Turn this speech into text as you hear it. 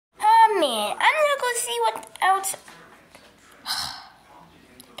see what else.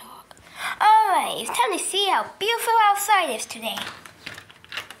 Alright, it's time to see how beautiful outside is today.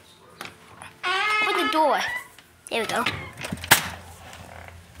 Open the door. There we go.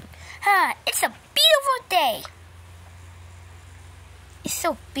 It's a beautiful day. It's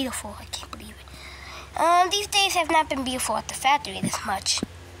so beautiful, I can't believe it. These days have not been beautiful at the factory this much.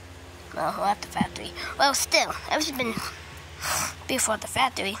 Well, not the factory. Well, still, it's been beautiful at the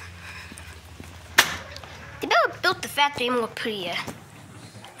factory. They better built the factory more prettier.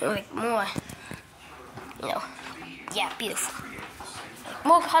 Like more, you know, yeah, beautiful. Like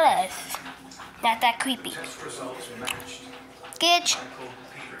more colors. Not that creepy. Gidge.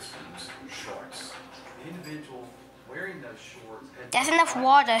 That's enough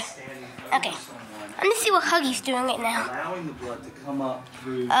water. Okay. Let me see what Huggy's doing right now.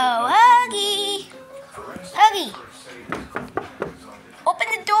 Oh, Huggy! Huggy! Open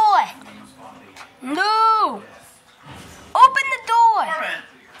the door! No! Open the door!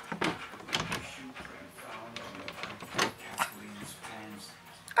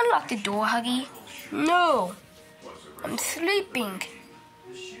 Unlock the door, Huggy. No! I'm sleeping.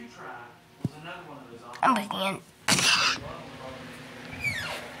 I'm looking in.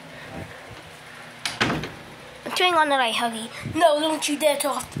 I'm turning on the light, Huggy. No, don't you dare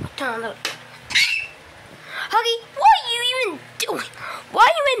turn on the light. Huggy, what are you even doing? Why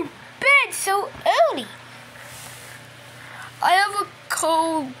are you in bed so early? I have a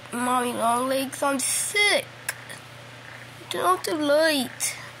cold, Mommy Long Legs. I'm sick. Turn off the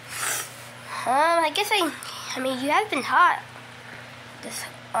light. I guess I mean, you have been hot this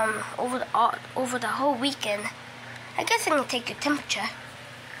over the whole weekend. I guess I can take your temperature.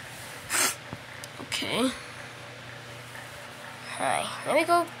 Okay. Alright, let me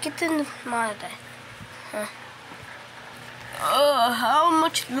go get the monitor. How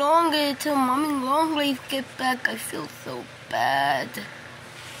much longer till Mommy Longlegs get back? I feel so bad.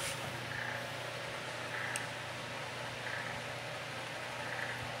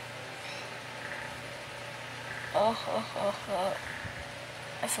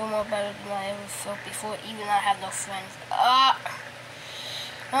 I feel more better than I ever felt before, even though I have no friends.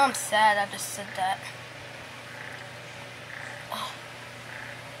 I'm sad I just said that.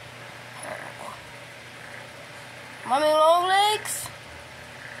 Mommy Longlegs?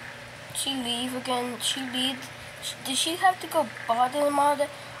 She leave again. She leaves. Did she have to go bother the monitor?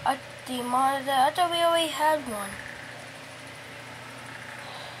 I thought we already had one.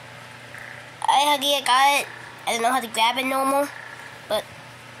 Hi, Huggy, I got it. I don't know how to grab it normal, but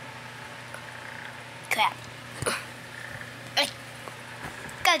crap. I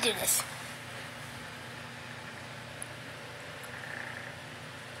gotta do this.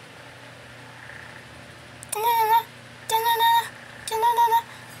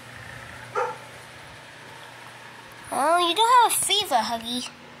 Oh, you don't have a fever, Huggy.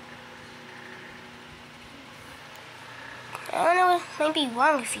 I don't know what might be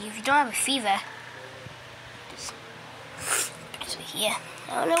wrong with you if you don't have a fever. Just here.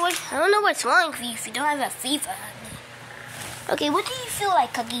 I don't know what's wrong with you if you don't have a fever, Huggy. Okay, what do you feel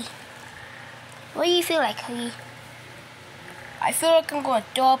like, Huggy? What do you feel like, Huggy? I feel like I'm going to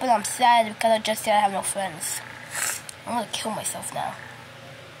throw up and I'm sad because I just said I have no friends. I'm going to kill myself now.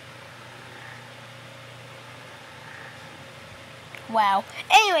 Wow.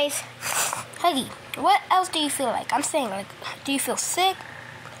 Anyways, Huggy, what else do you feel like? I'm saying, like, do you feel sick?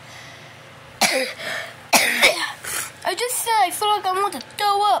 I just said I feel like I want to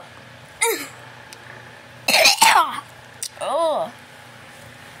throw up. Oh,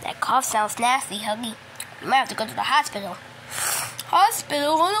 that cough sounds nasty, Huggy. You might have to go to the hospital.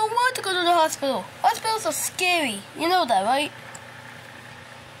 Hospital? I don't want to go to the hospital. Hospitals are scary. You know that, right?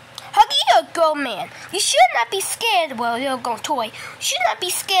 Huggy, you're a grown man. You should not be scared. Well, you're a grown toy. You should not be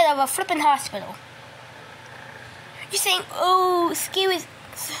scared of a flipping hospital. You're saying, oh, scary.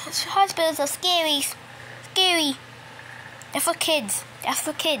 Hospitals are scary. Scary. They're for kids. That's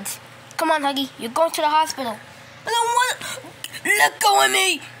for kids. Come on, Huggy. You're going to the hospital. I don't want to. Let go of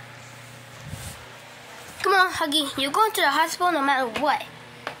me. Come on, Huggy. You're going to the hospital no matter what.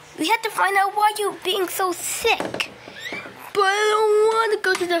 We have to find out why you're being so sick. But I don't want to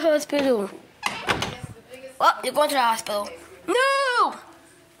go to the hospital. Well, you're going to the hospital. No!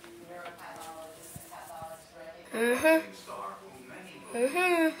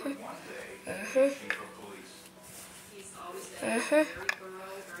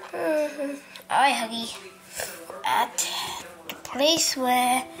 Alright, Huggy. At the place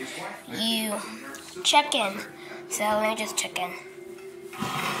where you check in. So let me just check in.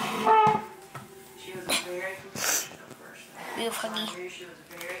 Beautiful, Huggy.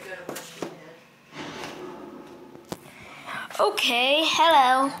 Okay,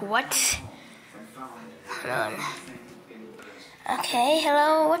 hello. What? Hold on. Okay,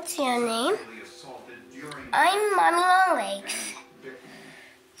 hello. What's your name? I'm Mommy Longlegs.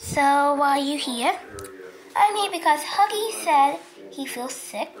 So, why are you here? I'm here because Huggy said he feels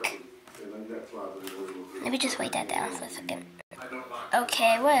sick. Let me just write that down for a second.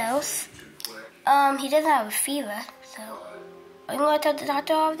 Okay, what else? He doesn't have a fever, so... Are you going to tell the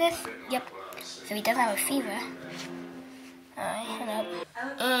doctor all of this? Yep. So he doesn't have a fever. Alright, hold up.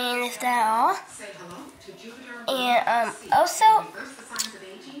 And is that all? And, also...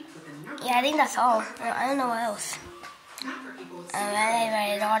 Yeah, I think that's all. I don't know what else. Alright,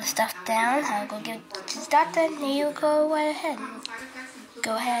 I write all the stuff down. I'll go give it to the doctor, and you go right ahead.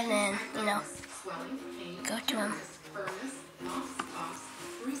 Go ahead and, go to him.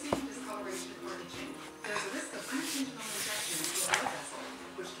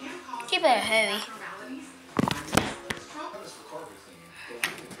 You better hurry.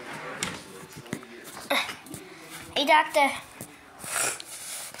 Hey, doctor.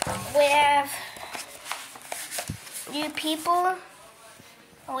 We have new people.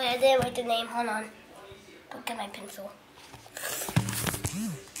 Oh, wait, I didn't write the name. Hold on. Go get my pencil.